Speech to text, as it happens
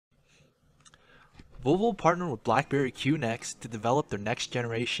Volvo partnered with BlackBerry QNX to develop their next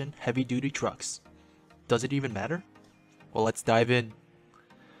generation heavy-duty trucks. Does it even matter? Well, let's dive in.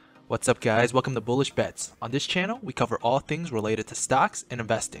 What's up guys, welcome to Bullish Bets. On this channel, we cover all things related to stocks and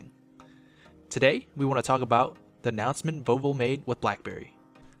investing. Today, we want to talk about the announcement Volvo made with BlackBerry.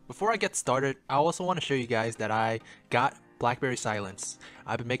 Before I get started, I also want to show you guys that I got BlackBerry Silence.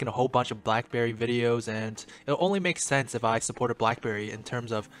 I've been making a whole bunch of BlackBerry videos, and it only makes sense if I supported BlackBerry in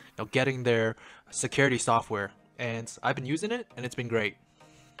terms of getting their security software. And I've been using it, and it's been great.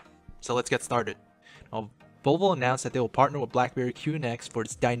 So let's get started. Now, Volvo announced that they will partner with BlackBerry QNX for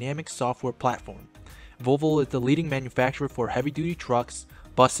its dynamic software platform. Volvo is the leading manufacturer for heavy-duty trucks,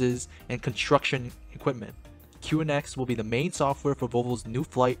 buses, and construction equipment. QNX will be the main software for Volvo's new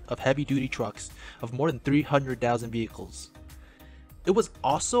flight of heavy-duty trucks of more than 300,000 vehicles. It was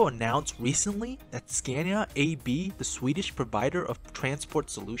also announced recently that Scania AB, the Swedish provider of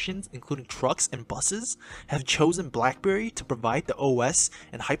transport solutions including trucks and buses, have chosen BlackBerry to provide the OS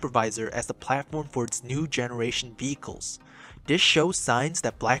and hypervisor as the platform for its new generation vehicles. This shows signs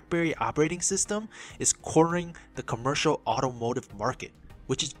that BlackBerry operating system is cornering the commercial automotive market,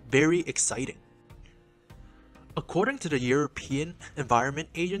 which is very exciting. According to the European Environment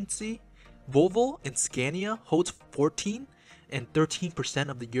Agency, Volvo and Scania holds 14 and 13%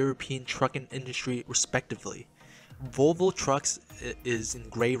 of the European trucking industry respectively. Volvo trucks is in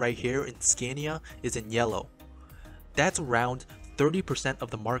gray right here and Scania is in yellow. That's around 30%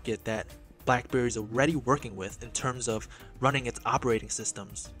 of the market that BlackBerry is already working with in terms of running its operating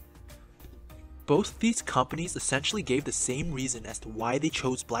systems. Both these companies essentially gave the same reason as to why they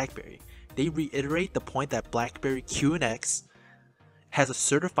chose BlackBerry. They reiterate the point that BlackBerry QNX has a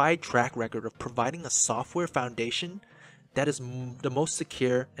certified track record of providing a software foundation that is the most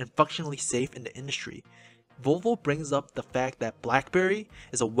secure and functionally safe in the industry. Volvo brings up the fact that BlackBerry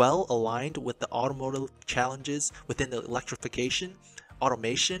is well aligned with the automotive challenges within the electrification,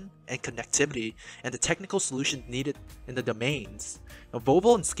 automation, and connectivity, and the technical solutions needed in the domains. Now,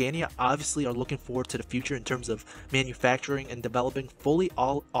 Volvo and Scania obviously are looking forward to the future in terms of manufacturing and developing fully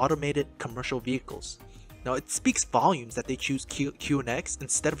automated commercial vehicles. Now, it speaks volumes that they choose QNX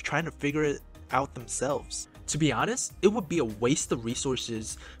instead of trying to figure it out themselves. To be honest, it would be a waste of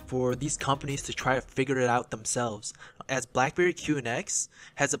resources for these companies to try to figure it out themselves, as BlackBerry QNX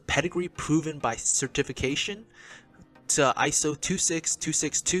has a pedigree proven by certification to ISO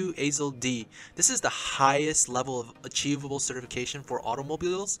 26262 ASIL D. This is the highest level of achievable certification for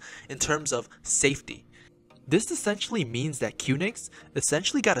automobiles in terms of safety. This essentially means that QNX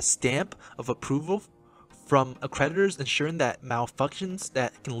essentially got a stamp of approval from accreditors ensuring that malfunctions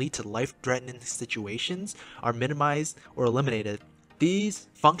that can lead to life-threatening situations are minimized or eliminated. These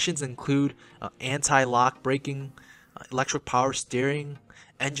functions include anti-lock braking, electric power steering,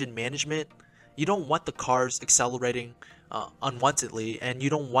 engine management. You don't want the cars accelerating unwantedly, and you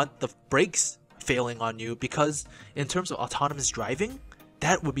don't want the brakes failing on you, because in terms of autonomous driving,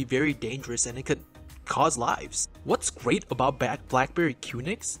 that would be very dangerous and it could cause lives. What's great about BlackBerry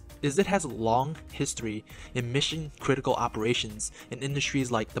QNX is it has a long history in mission critical operations in industries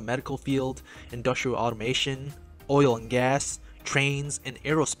like the medical field, industrial automation, oil and gas, trains, and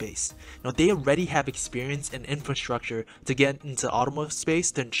aerospace. Now, they already have experience and infrastructure to get into automotive space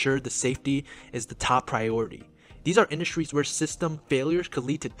to ensure the safety is the top priority. These are industries where system failures could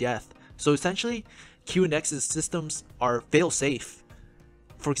lead to death, so essentially QNX's systems are fail-safe.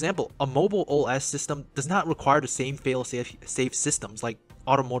 For example, a mobile OS system does not require the same fail-safe systems like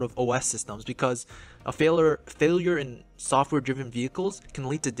automotive OS systems, because a failure in software-driven vehicles can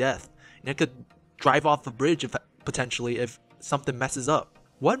lead to death, and it could drive off a bridge potentially if something messes up.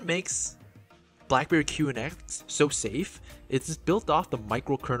 What makes BlackBerry QNX so safe is it's built off the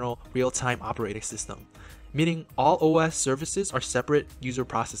microkernel real-time operating system, meaning all OS services are separate user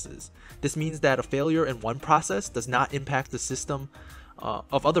processes. This means that a failure in one process does not impact the system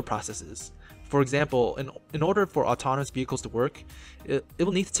of other processes. For example, in order for autonomous vehicles to work, it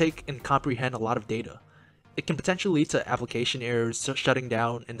will need to take and comprehend a lot of data. It can potentially lead to application errors shutting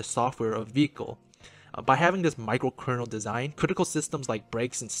down in the software of a vehicle. By having this microkernel design, critical systems like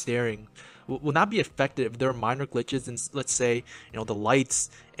brakes and steering will not be affected if there are minor glitches in, let's say, the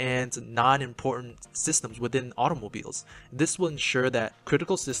lights and non-important systems within automobiles. This will ensure that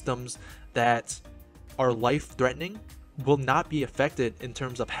critical systems that are life-threatening will not be affected in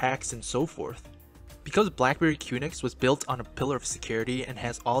terms of hacks and so forth. Because BlackBerry QNX was built on a pillar of security and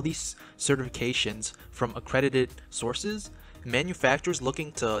has all these certifications from accredited sources, manufacturers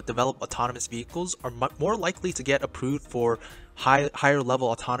looking to develop autonomous vehicles are more likely to get approved for higher level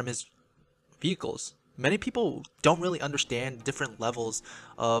autonomous vehicles. Many people don't really understand different levels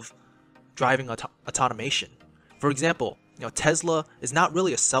of driving automation. For example, Tesla is not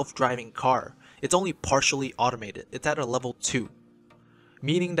really a self-driving car. It's only partially automated. It's at a level 2,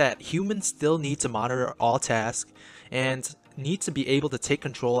 meaning that humans still need to monitor all tasks and need to be able to take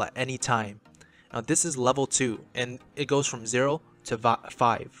control at any time. Now this is level 2, and it goes from 0 to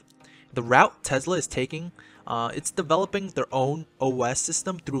 5. The route Tesla is taking, it's developing their own OS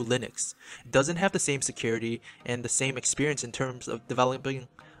system through Linux. It doesn't have the same security and the same experience in terms of developing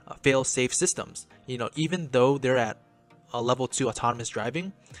fail-safe systems. Even though they're at a level 2 autonomous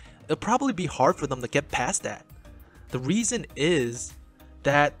driving, it'll probably be hard for them to get past that. The reason is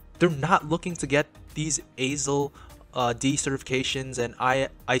that they're not looking to get these ASIL D certifications and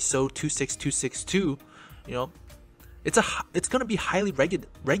ISO 26262. It's going to be highly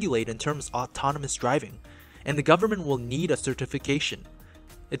regulated in terms of autonomous driving, and the government will need a certification.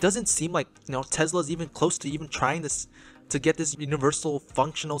 It doesn't seem like Tesla is even close to even trying this to get this universal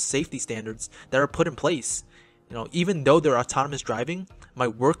functional safety standards that are put in place. Even though their autonomous driving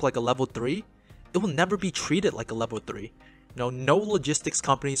might work like a level 3, it will never be treated like a level 3. No logistics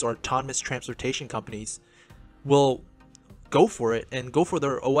companies or autonomous transportation companies will go for it and go for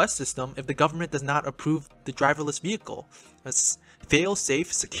their OS system if the government does not approve the driverless vehicle.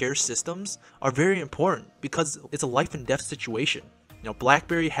 Fail-safe, secure systems are very important because it's a life and death situation.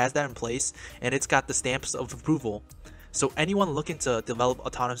 BlackBerry has that in place, and it's got the stamps of approval. So anyone looking to develop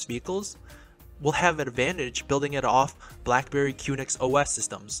autonomous vehicles will have an advantage building it off BlackBerry QNX OS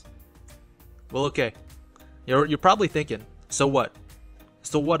systems. Well, okay, you're probably thinking, so what?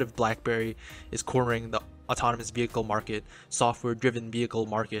 So what if BlackBerry is cornering the autonomous vehicle market, software-driven vehicle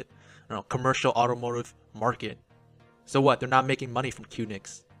market, commercial automotive market? So what? They're not making money from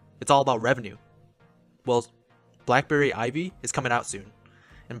QNX. It's all about revenue. Well, BlackBerry Ivy is coming out soon,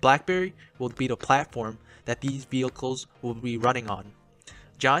 and BlackBerry will be the platform that these vehicles will be running on.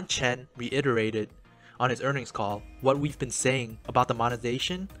 John Chen reiterated on his earnings call what we've been saying about the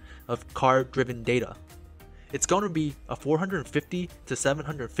monetization of car-driven data. It's going to be a $450 to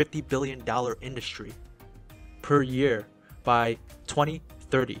 $750 billion industry per year by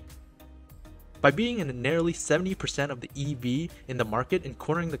 2030. By being in nearly 70% of the EV in the market and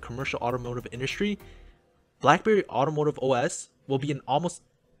cornering the commercial automotive industry, BlackBerry Automotive OS will be in almost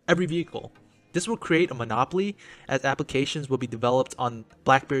every vehicle. This will create a monopoly as applications will be developed on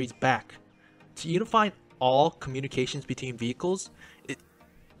BlackBerry's back. To unify all communications between vehicles,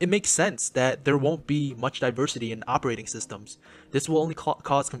 it makes sense that there won't be much diversity in operating systems. This will only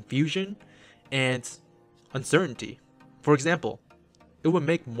cause confusion and uncertainty. For example, it would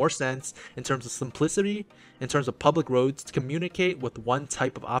make more sense in terms of simplicity, in terms of public roads, to communicate with one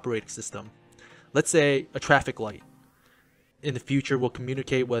type of operating system. Let's say a traffic light in the future will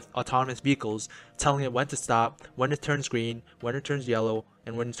communicate with autonomous vehicles, telling it when to stop, when it turns green, when it turns yellow,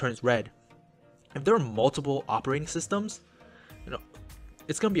 and when it turns red. If there are multiple operating systems,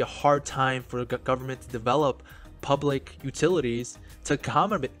 it's going to be a hard time for the government to develop public utilities to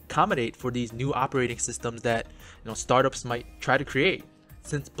accommodate for these new operating systems that startups might try to create.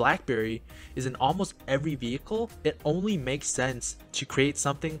 Since BlackBerry is in almost every vehicle, it only makes sense to create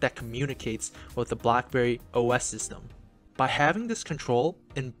something that communicates with the BlackBerry OS system. By having this control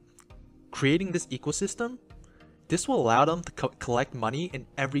and creating this ecosystem, this will allow them to collect money in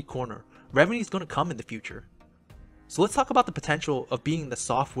every corner. Revenue is going to come in the future. So let's talk about the potential of being the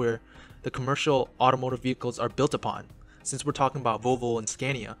software the commercial automotive vehicles are built upon, since we're talking about Volvo and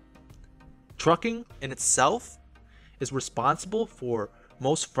Scania. Trucking in itself is responsible for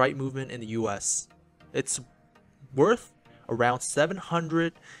most freight movement in the US. It's worth around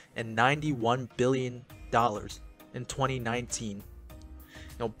 $791 billion in 2019.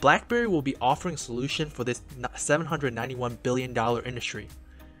 BlackBerry will be offering a solution for this $791 billion industry.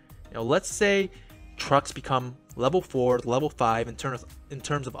 Let's say trucks become level 4, level 5 in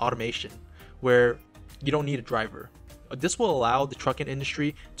terms of automation, where you don't need a driver. This will allow the trucking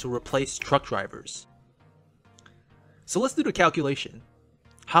industry to replace truck drivers. So let's do the calculation.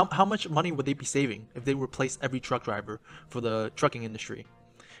 How much money would they be saving if they replace every truck driver for the trucking industry?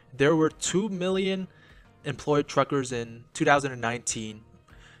 There were 2 million employed truckers in 2019,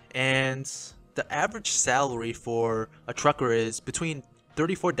 and the average salary for a trucker is between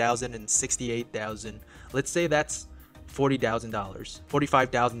 $34,000 and $68,000. Let's say that's $40,000,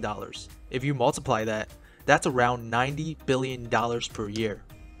 $45,000. If you multiply that, that's around $90 billion per year.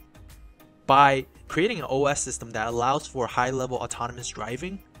 By creating an OS system that allows for high-level autonomous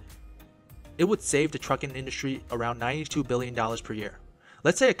driving, it would save the trucking industry around $92 billion per year.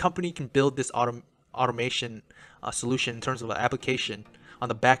 Let's say a company can build this automation solution in terms of an application on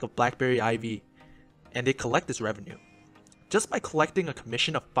the back of BlackBerry Ivy, and they collect this revenue. Just by collecting a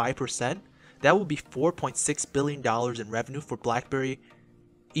commission of 5%, that will be $4.6 billion in revenue for BlackBerry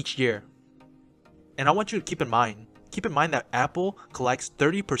each year. And I want you to keep in mind that Apple collects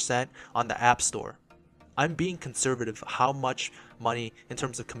 30% on the App Store. I'm being conservative how much money in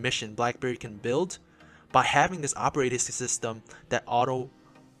terms of commission BlackBerry can build by having this operating system that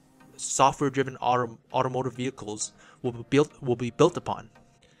software-driven automotive vehicles will be built upon.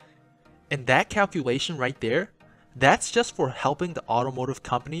 And that calculation right there, that's just for helping the automotive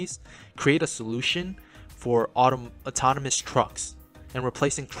companies create a solution for autonomous trucks and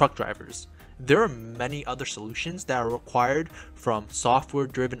replacing truck drivers. There are many other solutions that are required from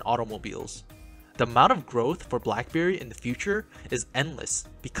software-driven automobiles. The amount of growth for BlackBerry in the future is endless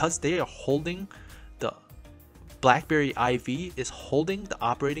because they are holding the BlackBerry IV is holding the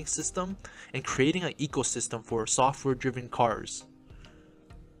operating system and creating an ecosystem for software-driven cars.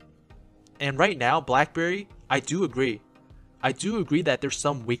 And right now, BlackBerry, I do agree that there's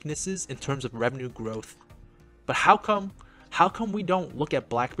some weaknesses in terms of revenue growth. But how come we don't look at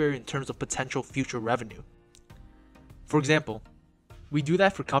BlackBerry in terms of potential future revenue? For example, we do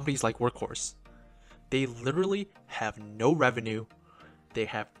that for companies like Workhorse. They literally have no revenue. They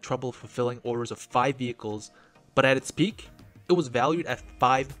have trouble fulfilling orders of 5 vehicles, but at its peak, it was valued at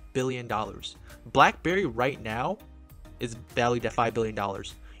 $5 billion. BlackBerry right now is valued at $5 billion.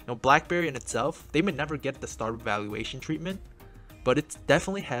 BlackBerry in itself, they may never get the startup valuation treatment, but it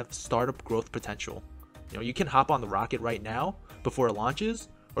definitely have startup growth potential. You can hop on the rocket right now before it launches,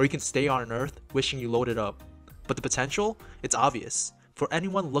 or you can stay on Earth wishing you loaded up. But the potential, it's obvious for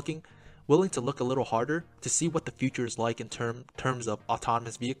anyone willing to look a little harder to see what the future is like in terms of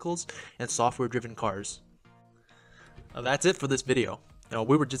autonomous vehicles and software-driven cars. That's it for this video.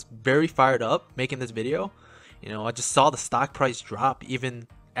 We were just very fired up making this video. I just saw the stock price drop even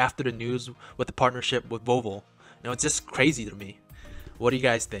after the news with the partnership with Volvo. It's just crazy to me. What do you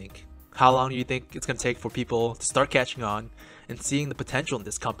guys think? How long do you think it's going to take for people to start catching on and seeing the potential in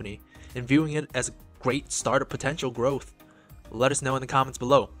this company and viewing it as a great startup potential growth? Let us know in the comments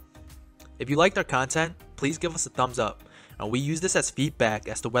below. If you liked our content, please give us a thumbs up. We use this as feedback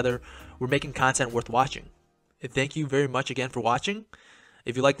as to whether we're making content worth watching. And thank you very much again for watching.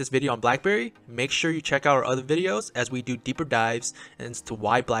 If you like this video on BlackBerry, make sure you check out our other videos as we do deeper dives into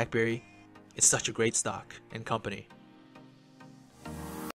why BlackBerry is such a great stock and company.